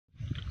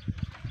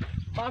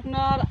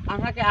Partner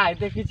अहाँ के आए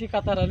देखी छी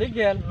कतऽ रहली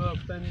गेल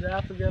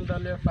पंजाब गेल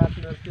रहिए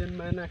पार्टनर 3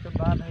 महीना के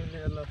बाद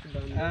है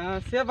लॉकडाउन।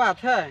 से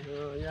बात है।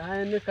 यहाँ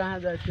एने कहाँ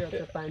जाए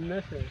छे टाइम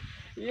में से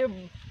ये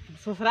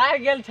ससुराल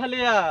गेल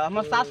छलिए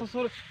हमर सास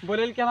ससुर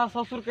बोलेल कि हमर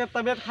ससुर के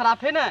तबियत खराब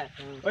है ना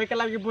ओई के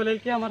लागी बोलेल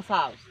कि हमर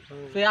सास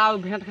से आओ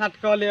भेंट घाट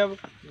क लेब।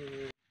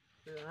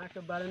 यहाँ के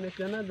बारे में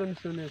केना दिन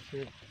सुने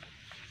छे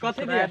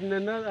कथि ने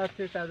न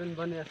अथी का दिन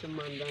बढ़िया से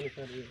मानदान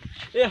करिए।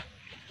 ए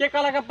के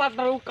कहला के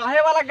पार्टनर वो कहे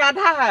वाला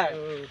गाधा है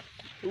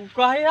वो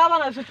कहे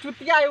वाला से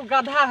चुतिया वो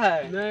गाधा है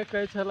नहीं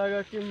कहे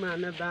छलगा कि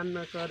माने दान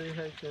न करी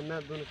है केना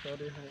दुन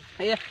करी है।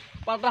 ए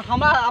पार्टनर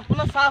हमरा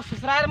अपना सास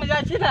ससुराल में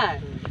जाय छी ना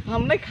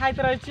हम नहीं खाइत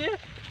रहे छी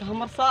तो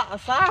हमर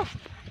सास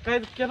कह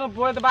केनो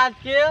बोध बात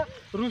के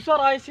रूसो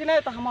रहे छी ना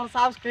तो हमर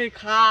सास कहे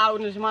खाओ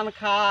निजमान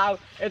खाओ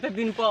एते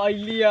दिन पर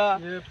अइलिया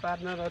ये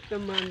पार्टनर अते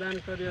मानदान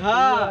करिए।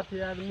 हाँ अथी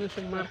आदमी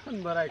से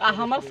मारखन बड़ा आ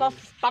हमर सास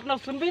पार्टनर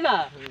सुनबी ना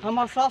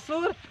हमर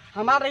ससुर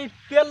हमारे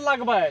तेल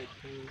लगबै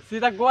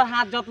सीधा गोर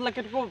हाथ जतलक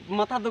को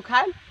माथा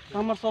दुखायल तो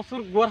हमर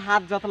ससुर गोर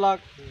हाथ जतलक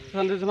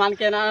निजमान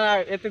के ना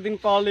एते दिन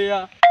पर लिया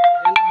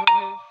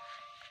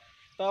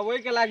तो वही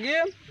के लागी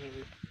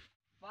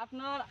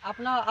पार्टनर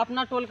अपना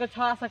अपना टोल के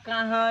छा से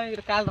कहाँ है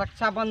काल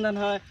रक्षाबंधन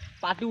है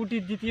पार्टी उटी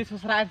जीतिए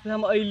ससुराल से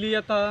हम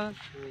अइलिए तो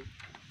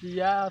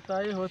या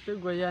तई होते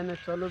गोया ने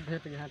चलो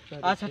भेंट घाट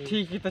कर। अच्छा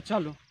ठीक है तो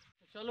चलो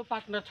चलो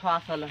पार्टनर छा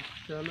साल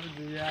चलो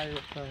दिया ये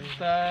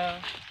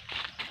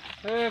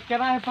तो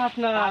केना है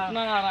पार्टनर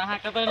अहाँ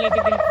कतऽ लेके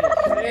दिन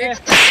छी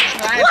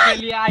ससुराल के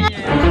लिए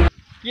आइए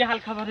की हाल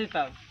खबर है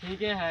तब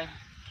ठीक है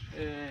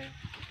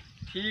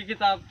ठीक है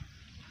तब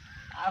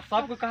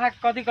सबको कहा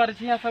कथी करे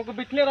छी सबको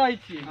बैठले रहे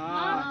छी।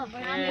 हां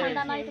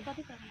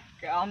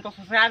हम तो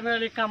ससुराल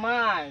में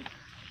कमाए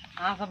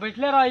अहाँ सब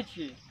बैठले रहे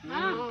छी।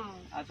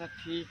 अच्छा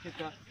ठीक है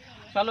तो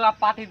चलो आप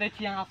पार्टी दे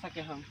छी अहाँ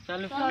सबके हम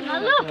चलो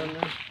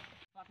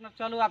पार्टनर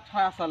चलो आप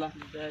छया साल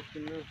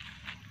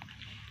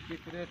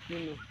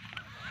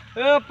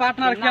ए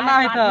पार्टनर केना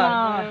है त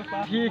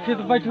ठीक है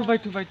तो बैठो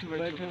बैठो बैठो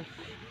बैठो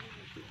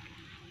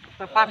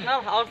तो पार्टनर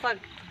और सब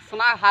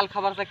सुना हाल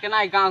खबर से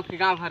केना गांव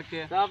घर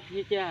के सब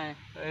ठीक है।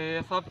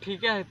 ए सब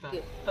ठीक है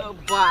तो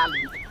बाल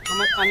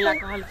हम कन्या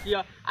कहल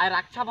किया आई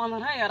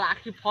रक्षाबंधन है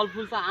राखी फल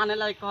फूल से आने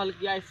लगे कहल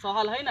किया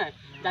सहल है ना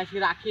जाई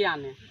राखी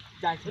आने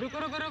जाई रुक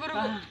रुक रुक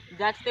रुक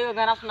जाते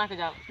गाना सुना के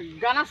जाओ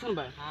गाना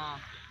सुनबे। हां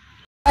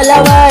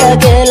लवार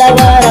के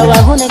लवार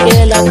वाहुन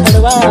के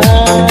लखड़वा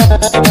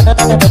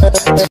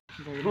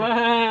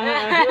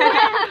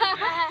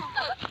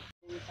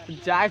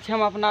जाए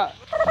हम अपना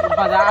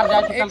बाजार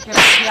जाए कल के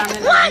राखी आने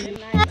लगी।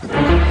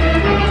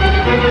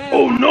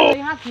 ओह नो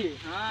यहाँ थी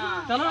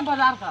चलो ना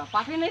बाजार था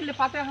पार्टी नहीं ले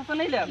पाते हंस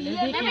नहीं ले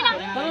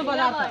चलो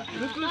बाजार था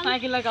रुक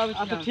साइकिल लगा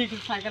तो ठीक है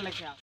साइकिल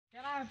लेके आओ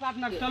केना है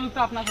पार्टनर चलो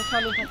तो अपना से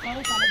चलो तो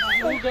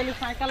चलो गेली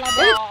साइकिल ला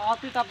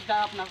अति तब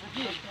जा अपना से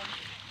की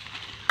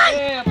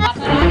ए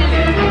पार्टनर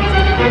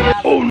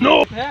ओह नो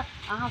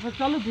अहाँ से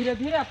चलो धीरे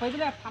धीरे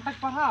पहले फाटक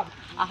पढ़ाब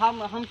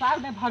हम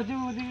साहब ने भर्जी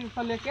उर्जी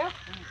से लेके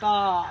तो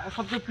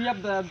सबके पियब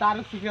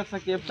दारू सिगरेट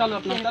सके चलो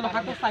अपना चलो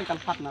हाथों साइकिल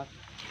पार्टनर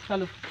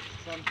चलो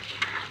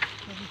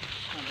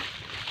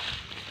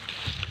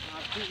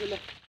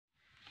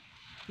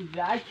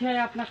जाए छे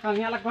अपना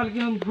कन्या लग कहल कि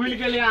हम भूल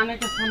गेली आने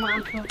के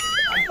सामान सब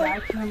जाए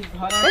छे हम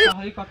घर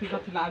कहली कथी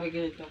कथी लावे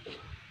के तो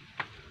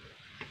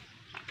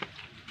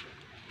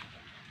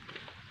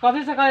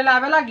कथी से कहले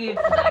लावे लागी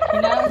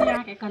खिनाव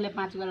यहाँ के कहले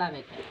 5 गो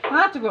लावे के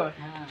 5 गो।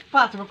 हां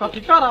 5 गो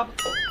कथी करब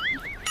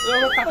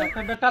एगो काका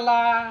के बेटा ला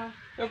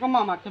एगो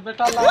मामा के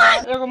बेटा ला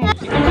एगो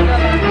मौसी के बेटा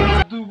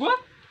ला 2 गो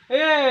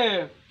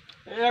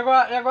एगो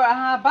एगो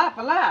अहाँ बाप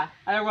ला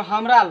एगो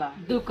हमरा ला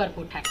 2 कर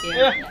उठा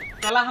के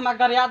चला हम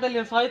गरिया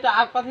देलिए सही तो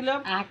आप कथी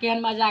लेब अहाँ केहन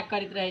मजाक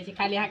करैत रहे छी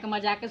खाली अहाँ के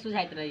मजाक के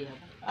सुझाइत रही है।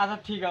 अच्छा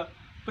ठीक है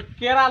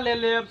केरा ले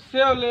लेब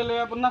सेब ले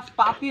लेब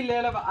नाशपाती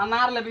ले लेब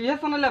अनार लेब इहे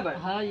सब लेबै।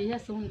 हां इहे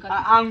सुन कर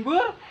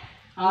अंगूर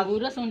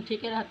अंगूर सुन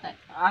ठीक रहता है।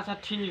 अच्छा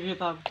ठीक है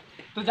तब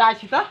तो जाए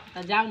छी त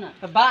जाओ ना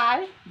तो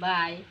बाय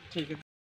बाय ठीक है।